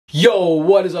Yo,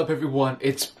 what is up everyone?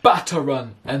 It's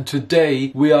Batarun, and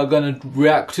today we are gonna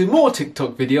react to more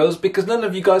TikTok videos because none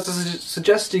of you guys are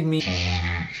suggesting me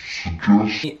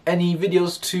any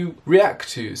videos to react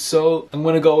to. So I'm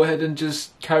gonna go ahead and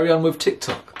just carry on with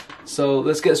TikTok. So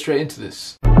let's get straight into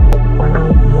this.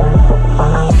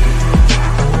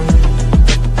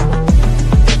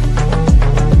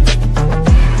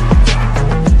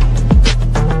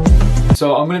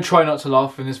 So I'm gonna try not to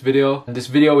laugh in this video, and this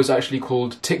video is actually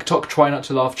called TikTok Try Not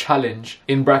to Laugh Challenge,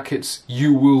 in brackets,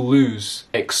 you will lose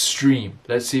extreme.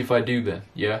 Let's see if I do then,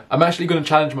 yeah? I'm actually gonna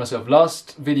challenge myself.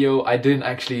 Last video I didn't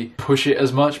actually push it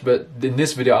as much, but in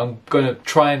this video I'm gonna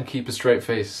try and keep a straight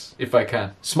face if I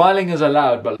can. Smiling is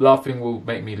allowed, but laughing will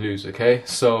make me lose, okay?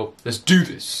 So let's do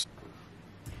this.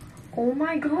 Oh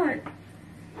my god.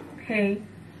 Hey.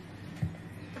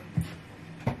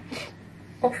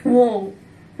 Oh, whoa.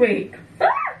 Wait.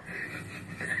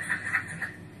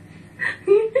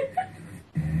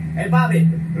 Hey Bobby,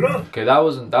 look! Okay, that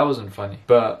wasn't funny,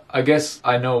 but I guess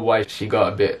I know why she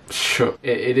got a bit shook.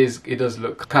 It does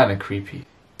look kind of creepy.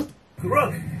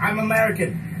 Look, I'm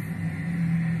American.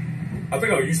 I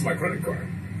think I'll use my credit card.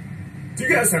 Do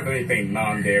you guys have anything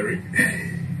non-dairy?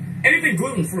 Anything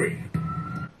gluten-free?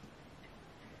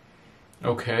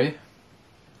 Okay.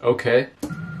 Okay.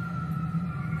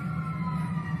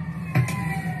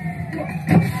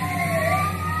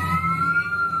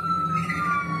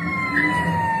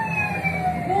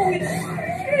 Holy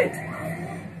shit!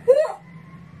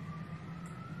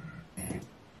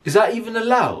 Is that even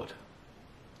allowed?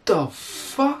 The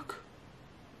fuck?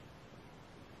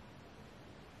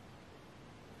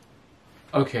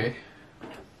 Okay.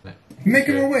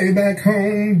 Making my way back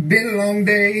home, been a long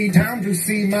day, time to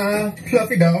see my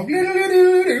fluffy dog.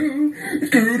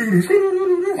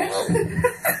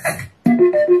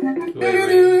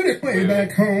 Way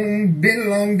back home, been a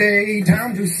long day,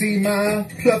 time to see my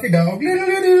fluffy dog.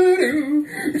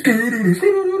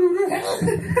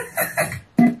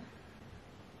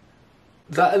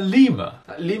 That a lemur?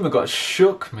 That lemur got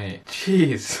shook, mate.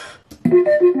 Jeez.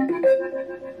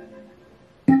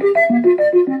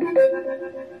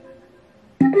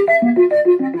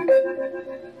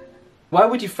 Why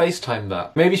would you FaceTime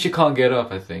that? Maybe she can't get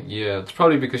up, I think. Yeah, it's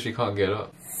probably because she can't get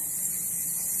up.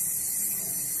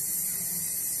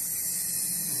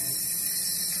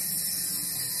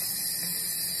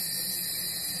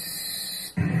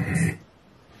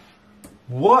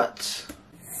 What?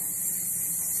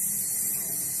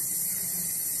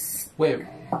 Wait.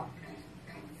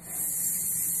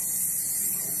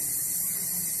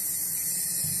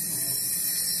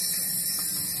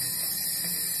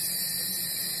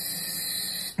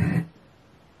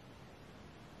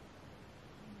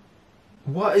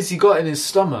 What has he got in his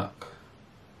stomach?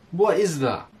 What is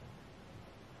that?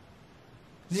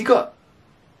 Has he got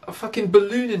a fucking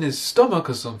balloon in his stomach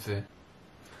or something?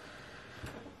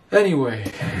 Anyway.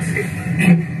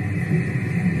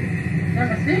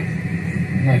 Number 6?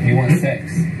 Like you want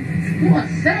sex. You want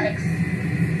sex?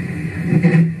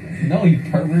 No, you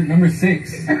pervert. Number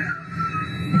 6.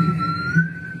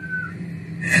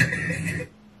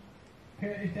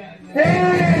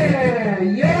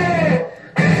 Hey, yo!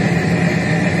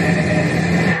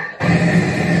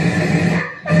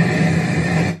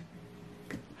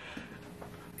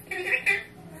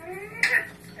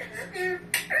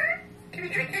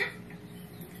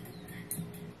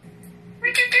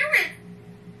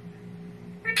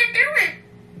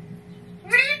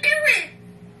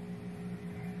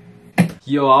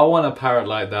 Yo, I want a parrot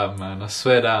like that, man. I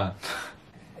swear down.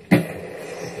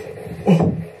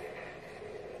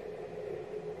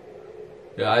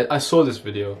 Yeah, I saw this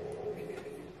video.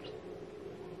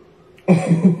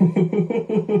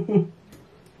 The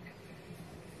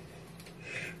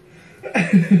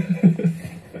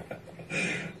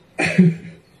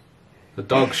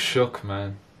dog shook,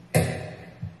 man.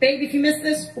 Babe, if you miss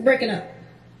this, we're breaking up.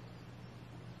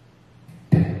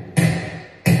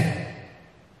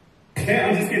 Hey,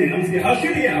 I'm just kidding, I'm just kidding. I'll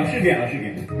shoot again, I'll shoot again, I'll shoot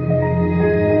again.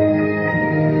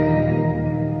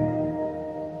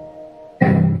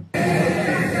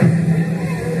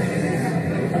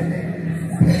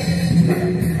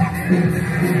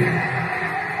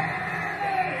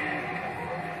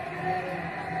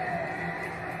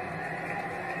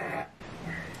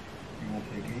 You wanna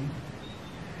play a game?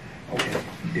 Okay,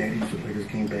 Daddy used to play this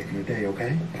game back in the day,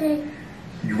 okay? Okay.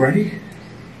 You ready?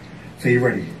 Say you're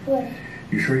ready. What?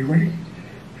 You sure you're ready?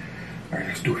 Alright,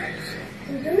 let's do this.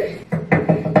 You do it?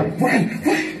 Run! Run!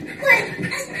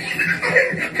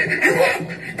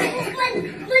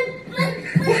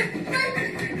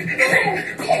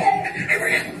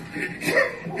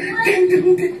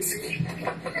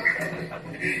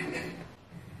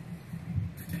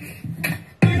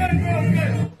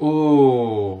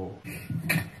 Ooh.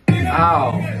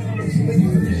 Ow.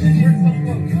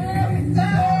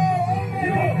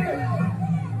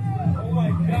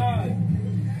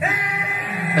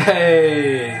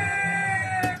 Hey.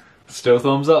 Still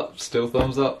thumbs up. Still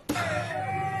thumbs up.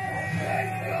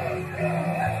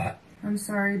 I'm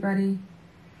sorry, buddy.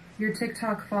 Your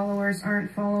TikTok followers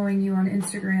aren't following you on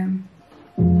Instagram.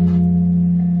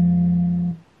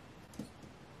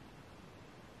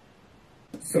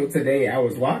 So today I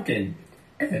was walking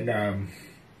and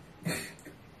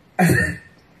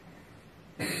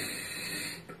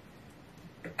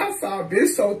I saw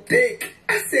this so thick.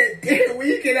 I said, damn, where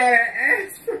you get all that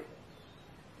ass from?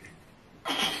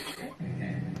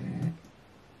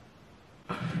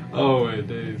 Oh my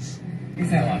days.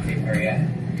 It's not long for you.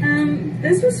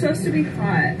 This was supposed to be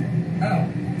hot. Oh.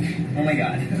 Oh my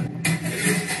god.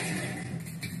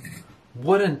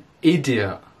 What an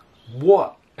idiot.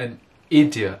 What an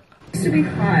idiot. Supposed to be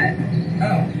hot.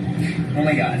 Oh. Oh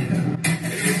my god.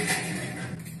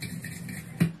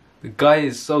 The guy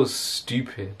is so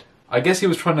stupid. I guess he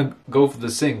was trying to go for the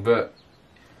sing, but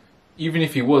even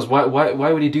if he was, why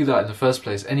would he do that in the first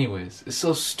place anyways? It's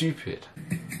so stupid.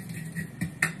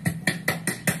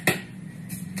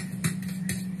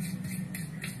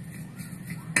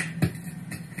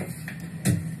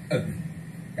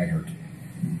 That hurt.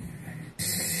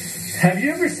 Have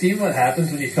you ever seen what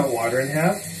happens when you cut water in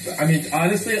half? I mean,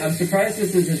 honestly, I'm surprised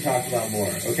this isn't talked about more,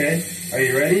 okay? Are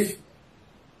you ready?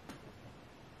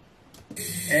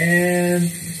 And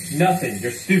nothing.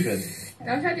 You're stupid.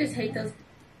 Don't I just hate those?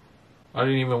 I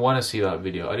didn't even want to see that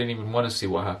video. I didn't even want to see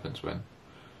what happens when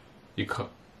you can't,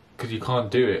 because you can't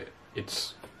do it.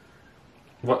 It's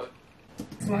what.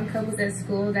 One couples at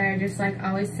school that are just like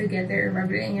always together,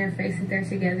 rub it in your face that they're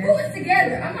together. Who is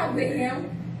together? I'm not with him.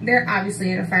 They're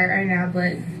obviously in a fight right now,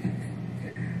 but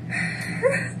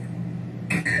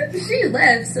she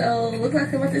left, so looks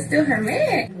like it was still her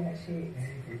man. Yeah,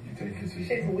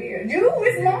 shit's weird. Dude,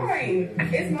 it's mine.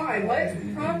 It's mine. What?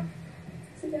 Huh?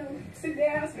 Sit down. Sit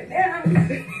down. Sit down.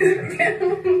 Sit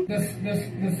down. The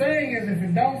saying is, if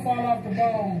it don't fall off the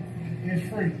bone, it's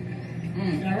free.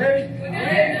 Y'all ready?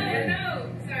 No,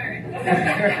 sorry.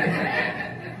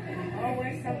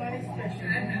 Always somebody special. I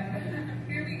know.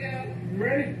 Here we go. You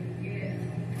ready? Yes.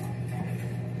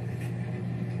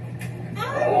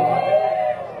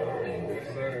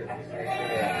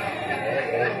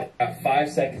 Got 5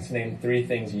 seconds to name 3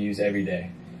 things you use every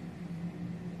day.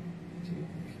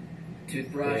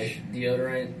 Toothbrush,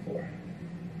 deodorant, 4.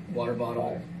 water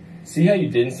bottle. See how you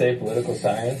didn't say political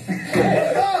science?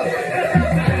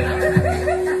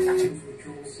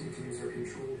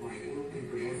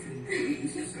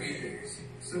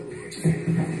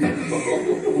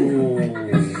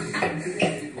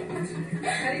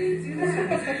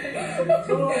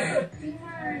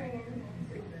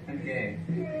 I'm gay.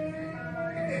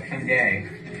 I'm gay.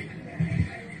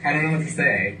 I don't know what to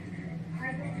say.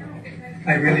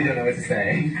 I really don't know what to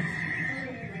say.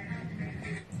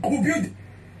 Oh, good.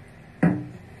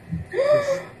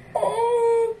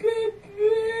 Oh, baby.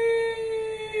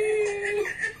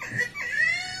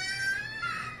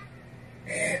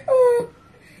 Oh.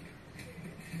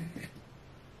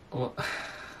 What?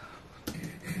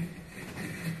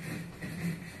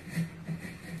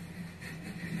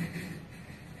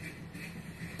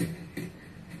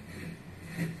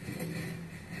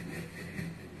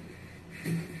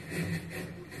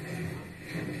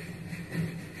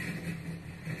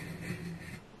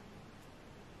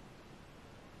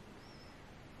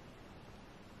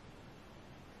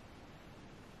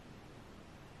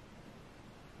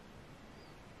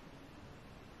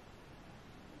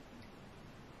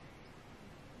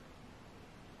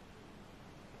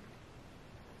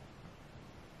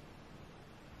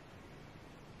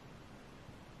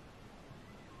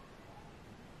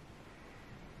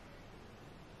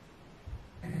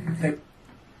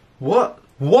 What?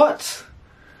 What?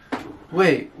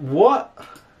 Wait, what?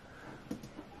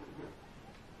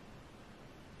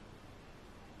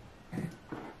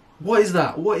 What is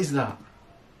that? What is that?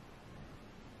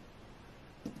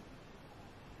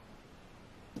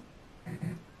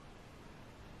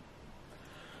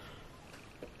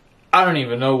 I don't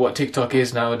even know what TikTok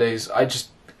is nowadays. I'm just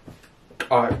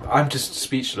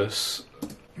speechless.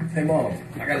 Hey mom,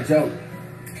 I got a joke.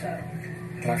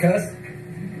 Can I cuss?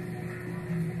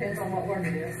 Depends on what word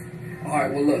it is.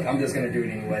 Alright, well look, I'm just gonna do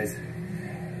it anyways.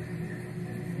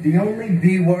 The only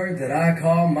B word that I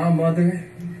call my mother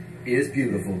is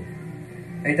beautiful.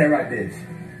 Ain't that right, bitch?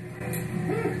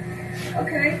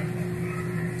 Okay.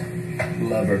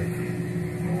 Love her.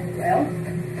 Well,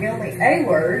 The only A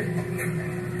word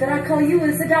that I call you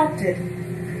is adopted.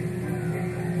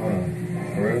 Hold on.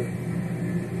 For real?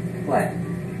 What?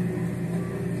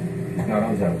 No,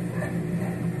 don't joke.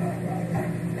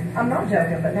 I'm not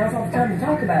joking, but now's not the time to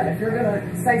talk about it. If you're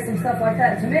gonna say some stuff like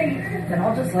that to me, then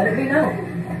I'll just let it be known.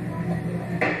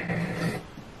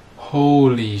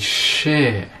 Holy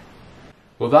shit.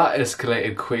 Well, that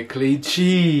escalated quickly.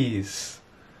 Jeez.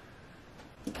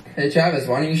 Hey Travis,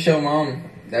 why don't you show Mom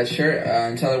that shirt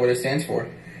and tell her what it stands for?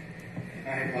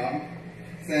 Alright, Mom.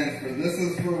 Stands for this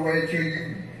is for Rachel,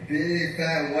 you big,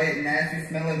 fat, white, nasty,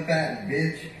 smelling fat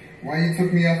bitch. Why you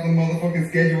took me off the motherfucking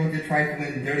schedule with your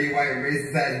trifling, dirty, white,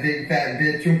 racist ass, big, fat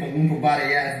bitch, oompa loompa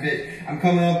body ass bitch. I'm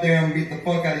coming up there and beat the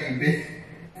fuck out of you, bitch.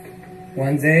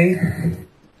 One day,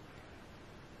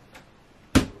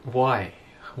 Why?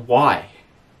 Why?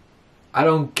 I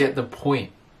don't get the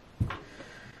point.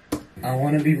 I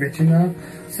want to be rich enough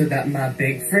so that my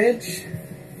big fridge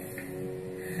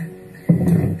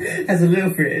has a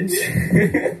little fridge.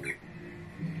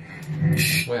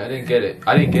 Wait, I didn't get it.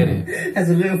 I didn't get it. Has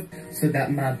a little, so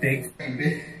that my big.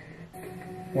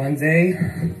 One day,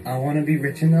 I want to be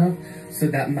rich enough so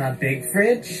that my big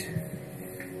fridge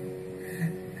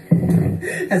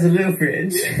has a little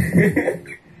fridge.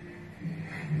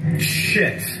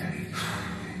 Shit.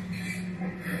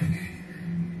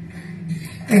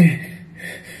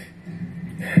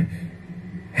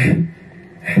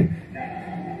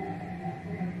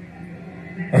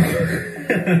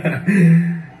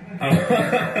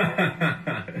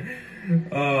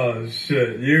 Oh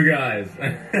shit, you guys.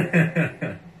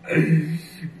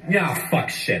 Yeah, fuck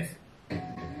shit.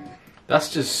 That's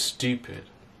just stupid.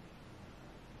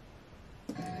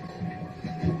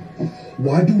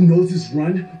 Why do noses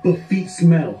run but feet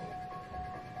smell?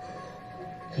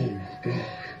 Oh my god.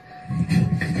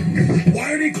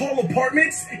 Why are they called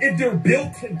apartments if they're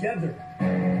built together?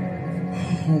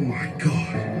 Oh my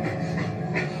god.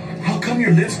 How come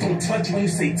your lips don't touch when you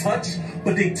say touch,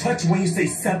 but they touch when you say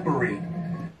separate?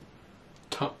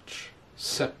 Touch.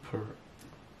 Separate.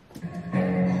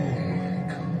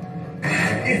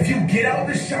 If you get out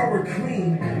of the shower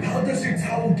clean, how does your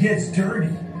towel get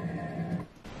dirty?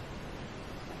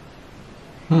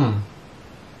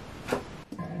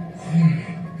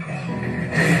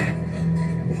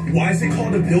 Why is it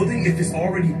called a building if it's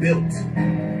already built?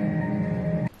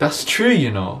 That's true, you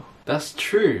know. That's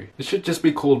true. It should just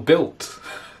be called built.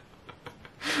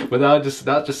 But that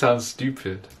just sounds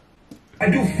stupid. Why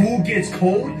do food gets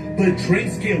cold, but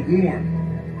drinks get warm?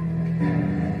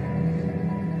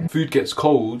 Food gets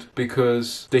cold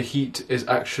because the heat is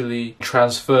actually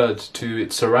transferred to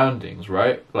its surroundings,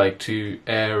 right? Like to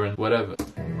air and whatever.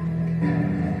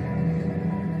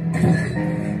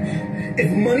 If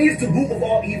money is the root of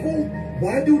all evil,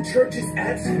 why do churches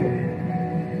ask for it?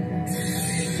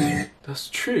 That's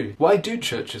true. Why do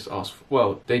churches ask for?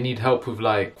 Well, they need help with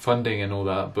like funding and all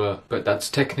that, but that's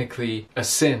technically a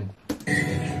sin.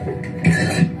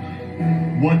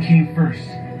 What came first,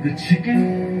 the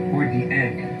chicken or the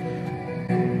egg?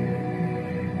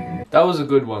 That was a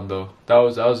good one though. That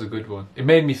was a good one. It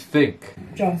made me think.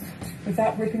 Just,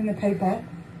 without ripping the paper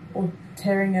or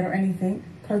tearing it or anything,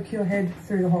 poke your head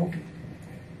through the hole.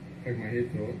 Poke my head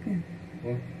through it? Yeah.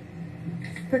 What?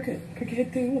 Poke your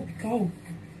head through the hole.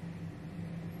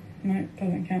 No, it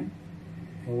doesn't count.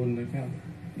 Why wouldn't it count?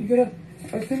 You gotta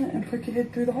open it and poke your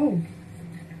head through the hole.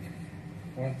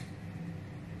 What?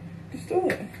 Just do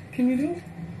it. Can you do it?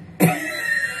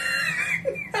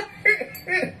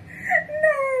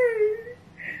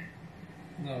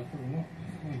 No, probably not.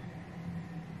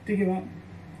 Do you give up?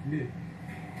 Yeah.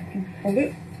 Hold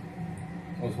it.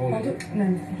 I was holding Hold it. And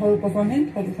then hold it with one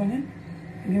hand. Hold it with one hand.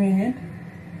 Give me a hand.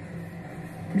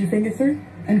 Put your finger through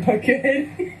and poke your head.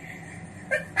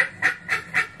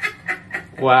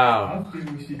 Wow.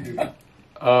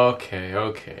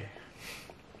 Okay.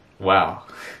 Wow.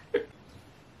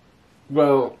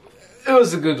 Well, it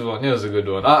was a good one.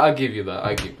 I'll give you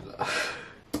that.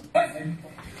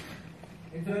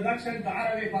 Introduction to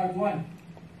Arabic Part 1.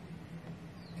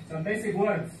 Some basic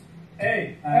words.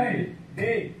 A,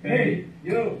 B,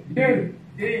 U, D,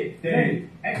 H, A,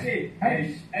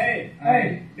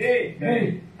 B,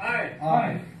 I,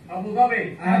 Abu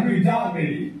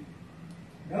Dhabi.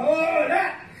 No,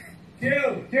 that. Q,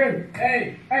 A,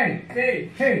 T.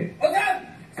 What's up?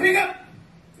 Speak up.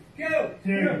 Q,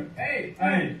 A,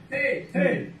 T,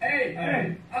 A,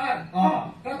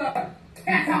 R, Qatar.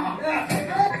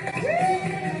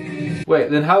 Wait,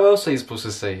 then how else are you supposed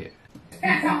to say it?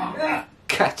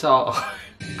 Qatar.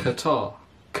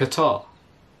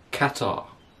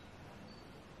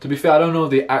 To be fair, I don't know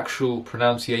the actual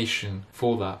pronunciation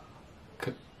for that.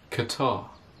 Qatar.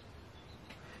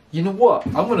 You know what?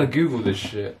 I'm gonna Google this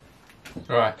shit.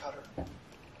 Alright.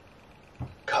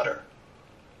 Cutter.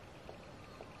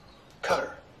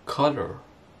 Cutter. Cutter.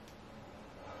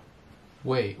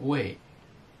 Wait.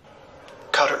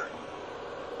 Cutter.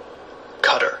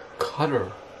 Cutter.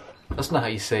 Cutter. That's not how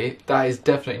you say it. That is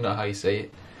definitely not how you say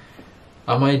it.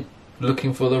 Am I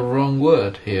looking for the wrong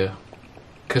word here?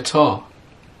 Qatar.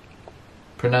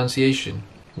 Pronunciation.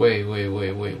 Wait.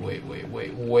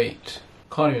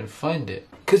 Can't even find it.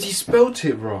 Because he spelt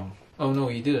it wrong. Oh no,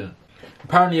 he didn't.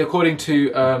 Apparently, according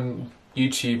to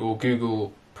YouTube or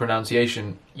Google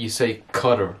pronunciation, you say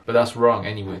Qatar, but that's wrong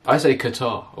anyway. I say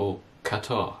Qatar or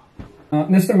Qatar.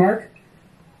 Mr. Mark?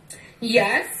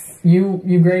 Yes? You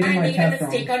graded my I made a test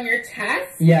mistake wrong. on your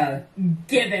test? Yeah.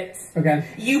 Give it. Okay.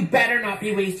 You better not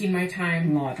be wasting my time.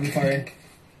 I'm not, I'm sorry.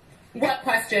 What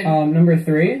question? Number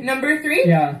 3? Number 3?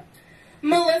 Yeah.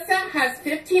 Melissa has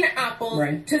 15 apples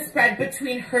to spread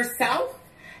between herself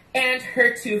and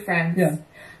her 2 friends. Yeah.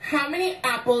 How many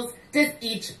apples does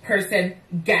each person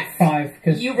get? 5.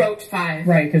 You wrote 5.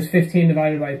 Right, because 15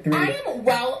 divided by 3. I am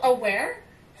well aware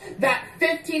that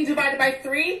 15 divided by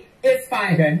 3 is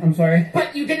 5. Okay, I'm sorry.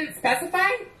 But you didn't specify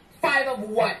 5 of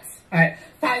what?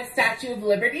 5 Statue of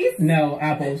Liberties? No,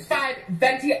 apples. 5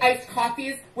 venti iced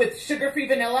coffees with sugar-free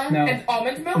vanilla No. and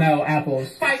almond milk? No,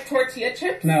 apples. 5 tortilla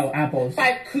chips? No, apples.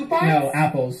 5 coupons? No,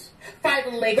 apples.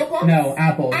 5 Lego blocks? No,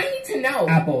 apples. I need to know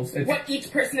Apples. It's what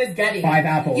each person is getting. 5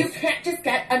 apples. You can't just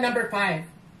get a number 5.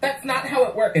 That's not how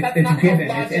it works. That's it's not given.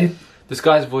 how It's logic... This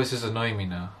guy's voice is annoying me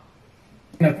now.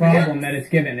 The problem that it's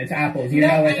given. It's apples. You No,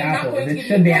 know it's I am not apples. going to It give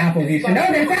should you be points. apples. You should know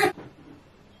that it's apples.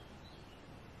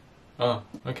 Oh,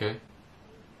 okay.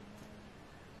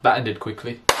 That ended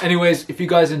quickly. Anyways, if you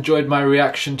guys enjoyed my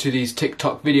reaction to these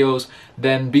TikTok videos,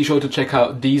 then be sure to check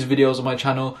out these videos on my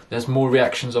channel. There's more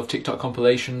reactions of TikTok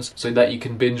compilations so that you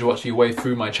can binge watch your way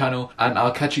through my channel. And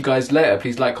I'll catch you guys later.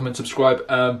 Please like, comment, subscribe,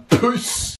 and peace!